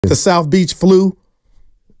The South Beach flu.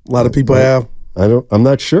 A lot of people have. I'm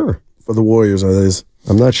not sure. For the Warriors, that is.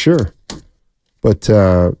 I'm not sure. But,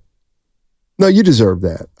 no, you deserve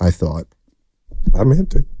that, I thought. I meant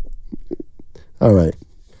to. All right.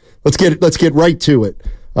 Let's get right to it.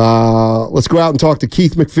 Let's go out and talk to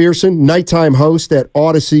Keith McPherson, nighttime host at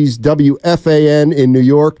Odyssey's WFAN in New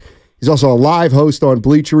York. He's also a live host on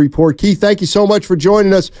Bleacher Report. Keith, thank you so much for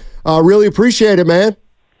joining us. Really appreciate it, man.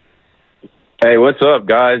 Hey, what's up,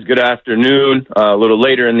 guys? Good afternoon. A little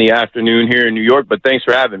later in the afternoon here in New York, but thanks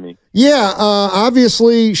for having me. Yeah,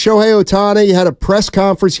 obviously, Shohei Ohtani had a press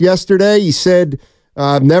conference yesterday. He said,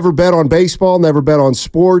 never bet on baseball, never bet on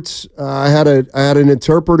sports. I had an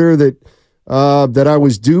interpreter that I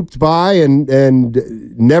was duped by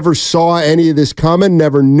and never saw any of this coming,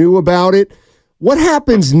 never knew about it. What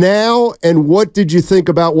happens now, and what did you think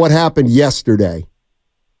about what happened yesterday?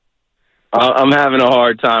 I'm having a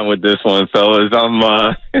hard time with this one, fellas.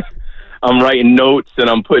 I'm writing notes and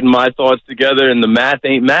I'm putting my thoughts together, and the math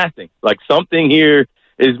ain't mathing. Like, something here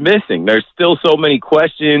is missing. There's still so many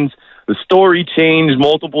questions. The story changed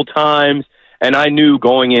multiple times, and I knew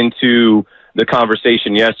going into the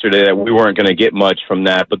conversation yesterday that we weren't going to get much from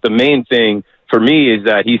that. But the main thing for me is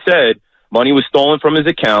that he said money was stolen from his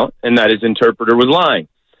account and that his interpreter was lying.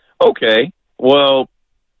 Okay, well,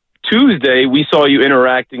 Tuesday we saw you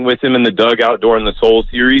interacting with him in the dugout during this whole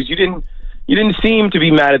series. You didn't seem to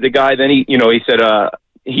be mad at the guy. Then he said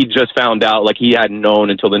he just found out, like he hadn't known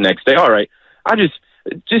until the next day. All right, I just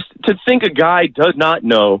to think a guy does not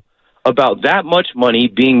know about that much money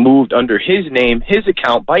being moved under his name, his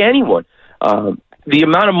account, by anyone. The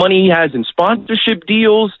amount of money he has in sponsorship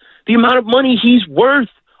deals, the amount of money he's worth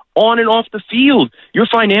on and off the field. Your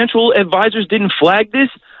financial advisors didn't flag this.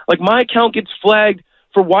 Like, my account gets flagged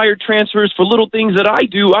for wire transfers for little things that I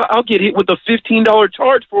do. I'll get hit with a $15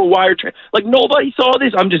 charge for a wire transfer. Like, nobody saw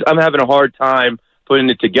this. I'm having a hard time putting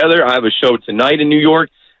it together. I have a show tonight in New York,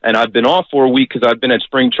 and I've been off for a week because I've been at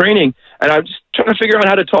spring training, and I'm just trying to figure out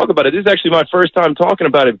how to talk about it. This is actually my first time talking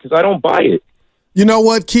about it because I don't buy it. You know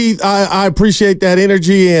what, Keith? I appreciate that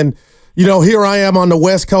energy, and here I am on the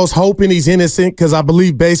West Coast hoping he's innocent because I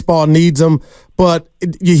believe baseball needs him, but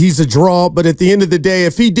he's a draw. But at the end of the day,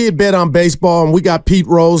 if he did bet on baseball and we got Pete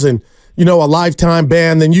Rose and, a lifetime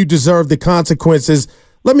ban, then you deserve the consequences.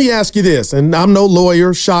 Let me ask you this, and I'm no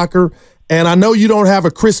lawyer, shocker, and I know you don't have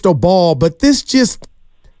a crystal ball, but this just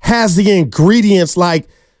has the ingredients like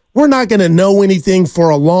we're not going to know anything for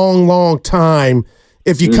a long, long time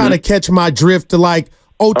if you kind of catch my drift to like,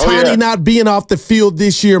 Ohtani not being off the field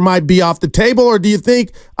this year might be off the table, or do you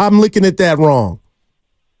think I'm looking at that wrong?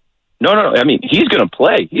 No. I mean, he's going to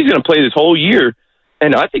play. He's going to play this whole year,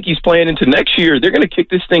 and I think he's playing into next year. They're going to kick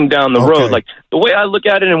this thing down the road. Like, the way I look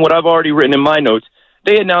at it and what I've already written in my notes,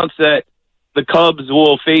 they announced that the Cubs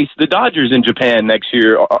will face the Dodgers in Japan next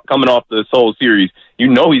year coming off this whole series. You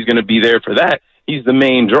know he's going to be there for that. He's the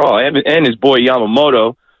main draw. And his boy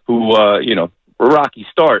Yamamoto, who, a rocky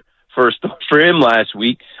start for him last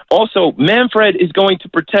week. Also, Manfred is going to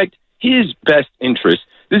protect his best interest.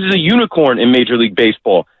 This is a unicorn in Major League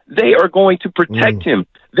Baseball. They are going to protect him.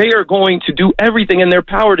 They are going to do everything in their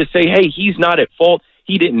power to say, hey, he's not at fault.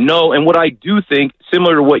 He didn't know. And what I do think,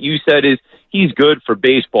 similar to what you said, is he's good for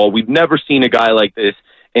baseball. We've never seen a guy like this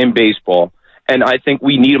in baseball. And I think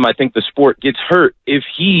we need him. I think the sport gets hurt if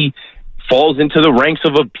he falls into the ranks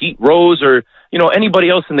of a Pete Rose or, anybody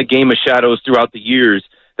else in the game of shadows throughout the years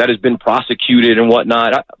that has been prosecuted and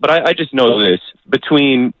whatnot. But I just know this.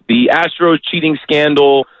 Between the Astros cheating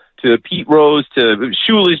scandal to Pete Rose to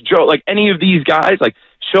Shoeless Joe, like any of these guys, like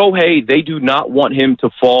Shohei, they do not want him to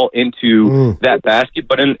fall into that basket.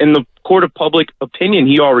 But in the court of public opinion,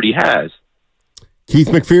 he already has. Keith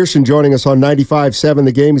McPherson joining us on 95.7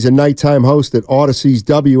 The Game. He's a nighttime host at Odyssey's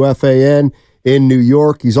WFAN in New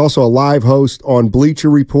York. He's also a live host on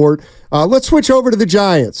Bleacher Report. Let's switch over to the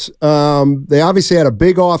Giants. They obviously had a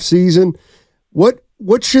big offseason.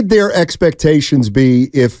 What should their expectations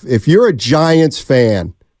be if you're a Giants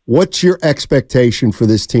fan? What's your expectation for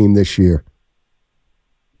this team this year?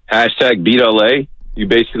 Hashtag beat LA. You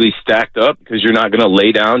basically stacked up because you're not going to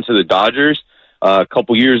lay down to the Dodgers. A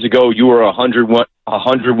couple years ago, you were a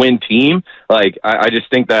 100-win team. Like, I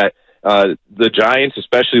just think that the Giants,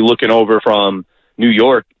 especially looking over from New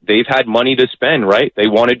York, they've had money to spend, right? They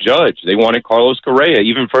wanted Judge. They wanted Carlos Correa.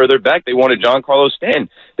 Even further back, they wanted Giancarlo Stanton.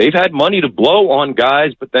 They've had money to blow on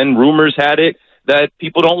guys, but then rumors had it that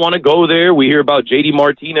people don't want to go there. We hear about J.D.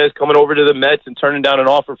 Martinez coming over to the Mets and turning down an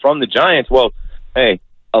offer from the Giants. Well, hey,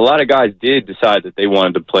 a lot of guys did decide that they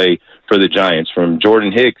wanted to play for the Giants, from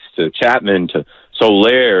Jordan Hicks to Chapman to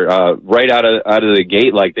Soler, right out of the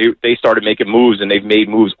gate, like they started making moves, and they've made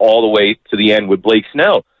moves all the way to the end with Blake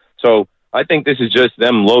Snell. So I think this is just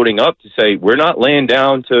them loading up to say, we're not laying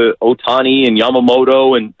down to Ohtani and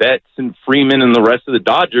Yamamoto and Betts and Freeman and the rest of the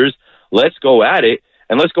Dodgers. Let's go at it,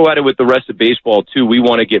 and let's go at it with the rest of baseball, too. We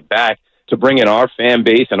want to get back to bringing our fan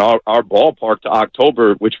base and our ballpark to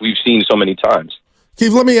October, which we've seen so many times.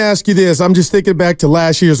 Keith, let me ask you this. I'm just thinking back to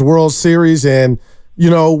last year's World Series, and, you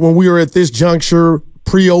know, when we were at this juncture,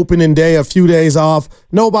 pre-opening day, a few days off,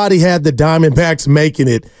 nobody had the Diamondbacks making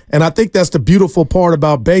it. And I think that's the beautiful part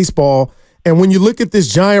about baseball. And when you look at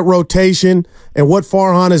this giant rotation and what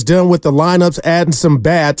Farhan has done with the lineups, adding some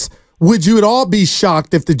bats, would you at all be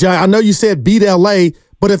shocked if the Giants, I know you said beat L.A.,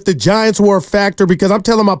 but if the Giants were a factor, because I'm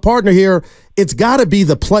telling my partner here, it's got to be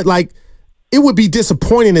the play. Like, it would be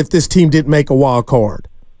disappointing if this team didn't make a wild card.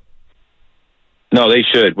 No, they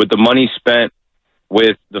should. With the money spent,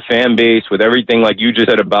 with the fan base, with everything like you just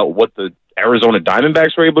said about what the Arizona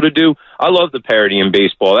Diamondbacks were able to do, I love the parity in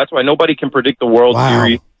baseball. That's why nobody can predict the World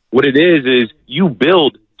Series. What it is you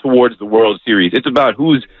build towards the World Series. It's about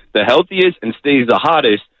who's the healthiest and stays the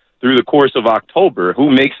hottest through the course of October,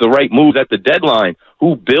 who makes the right moves at the deadline,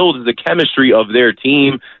 who builds the chemistry of their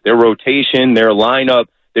team, their rotation, their lineup,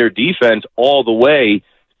 their defense all the way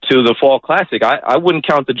to the Fall Classic. I wouldn't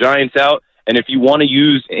count the Giants out. And if you want to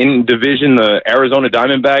use in division the Arizona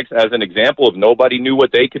Diamondbacks as an example of nobody knew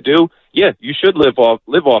what they could do, yeah, you should live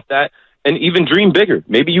off that and even dream bigger.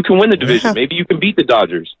 Maybe you can win the division. Yeah. Maybe you can beat the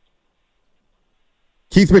Dodgers.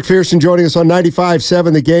 Keith McPherson joining us on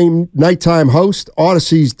 95.7 The Game, nighttime host,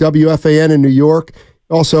 Odyssey's WFAN in New York,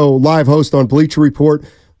 also live host on Bleacher Report.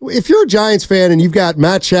 If you're a Giants fan and you've got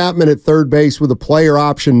Matt Chapman at third base with a player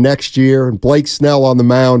option next year and Blake Snell on the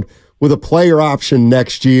mound with a player option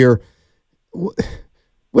next year,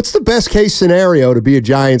 what's the best case scenario to be a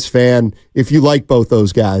Giants fan if you like both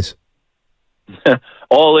those guys?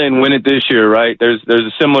 All in, win it this year, right? There's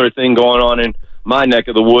a similar thing going on in my neck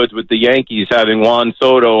of the woods with the Yankees having Juan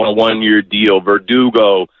Soto on a one-year deal,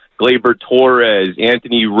 Verdugo, Gleyber Torres,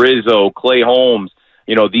 Anthony Rizzo, Clay Holmes.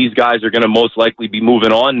 You know, these guys are going to most likely be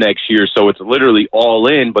moving on next year, so it's literally all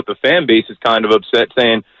in, but the fan base is kind of upset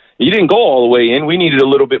saying, you didn't go all the way in. We needed a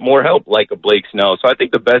little bit more help, like a Blake Snell. So I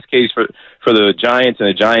think the best case for the Giants and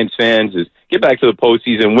the Giants fans is get back to the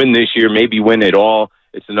postseason, win this year, maybe win it all.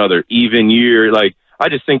 It's another even year. Like, I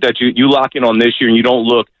just think that you lock in on this year and you don't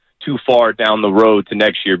look too far down the road to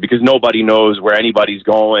next year because nobody knows where anybody's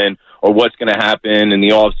going or what's going to happen in the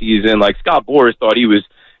offseason. Like, Scott Boras thought he was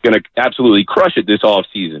going to absolutely crush it this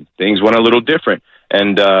offseason. Things went a little different.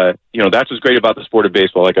 And, that's what's great about the sport of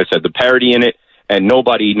baseball. Like I said, the parity in it, and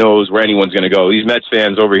nobody knows where anyone's going to go. These Mets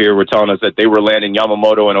fans over here were telling us that they were landing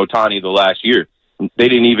Yamamoto and Ohtani the last year. They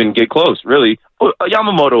didn't even get close, really.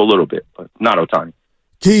 Yamamoto a little bit, but not Ohtani.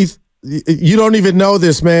 Keith, you don't even know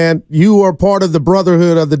this, man. You are part of the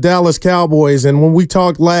brotherhood of the Dallas Cowboys, and when we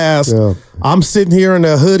talked last, I'm sitting here in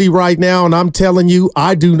a hoodie right now, and I'm telling you,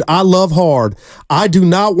 I love hard. I do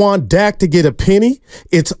not want Dak to get a penny.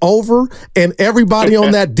 It's over, and everybody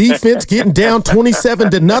on that defense getting down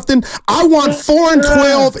 27-0. I want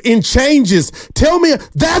 4-12 in changes. Tell me,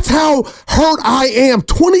 that's how hurt I am.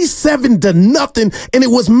 27-0, and it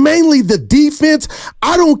was mainly the defense.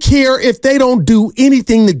 I don't care if they don't do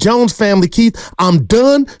anything to Jones family, Keith. I'm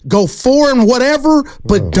done. Go 4 and whatever,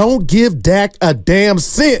 but don't give Dak a damn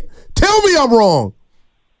cent. Tell me I'm wrong.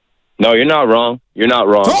 No, you're not wrong. You're not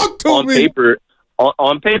wrong. Talk to me.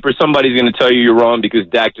 On paper, somebody's going to tell you you're wrong because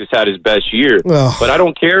Dak just had his best year. But I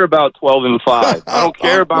don't care about 12-5. I don't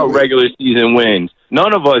care about regular season wins.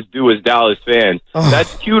 None of us do as Dallas fans.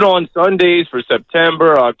 That's cute on Sundays for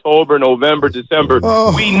September, October, November, December.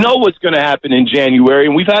 We know what's going to happen in January,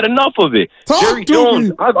 and we've had enough of it. Jerry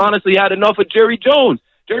Jones, I've honestly had enough of Jerry Jones.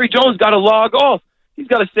 Jerry Jones got to log off. He's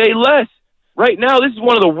got to say less. Right now, this is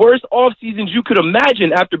one of the worst off seasons you could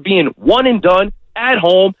imagine after being one and done at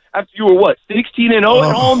home. After you were, 16-0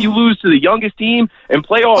 at home, you lose to the youngest team in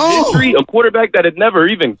playoff history, a quarterback that had never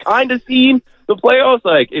even kind of seen the playoffs.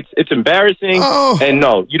 Like, it's embarrassing. And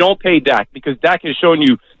no, you don't pay Dak because Dak has shown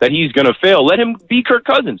you that he's going to fail. Let him be Kirk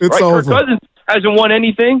Cousins. Kirk Cousins hasn't won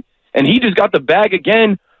anything, and he just got the bag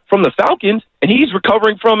again from the Falcons, and he's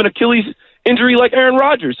recovering from an Achilles injury like Aaron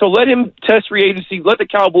Rodgers. So let him test free agency. Let the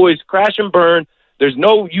Cowboys crash and burn. There's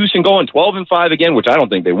no use in going 12-5 again, which I don't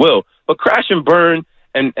think they will, but crash and burn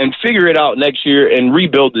and figure it out next year and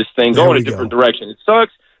rebuild this thing, go in a different direction. It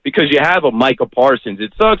sucks because you have a Micah Parsons.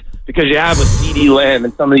 It sucks because you have a CeeDee Lamb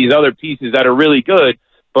and some of these other pieces that are really good,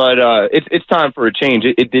 But it's time for a change.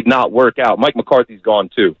 It did not work out. Mike McCarthy's gone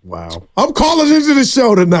too. Wow. I'm calling into the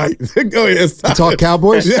show tonight. Go ahead. To talk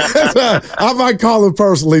Cowboys? Yes, I might call him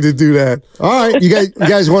personally to do that. All right. You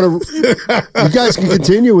guys want to you guys can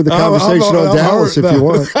continue with the conversation on Dallas if you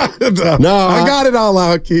want. No, I got it all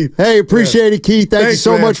out, Keith. Hey, appreciate it, Keith. Thank you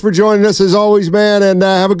so much for joining us as always, man, and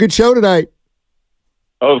have a good show tonight.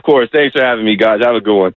 Oh, of course. Thanks for having me, guys. Have a good one.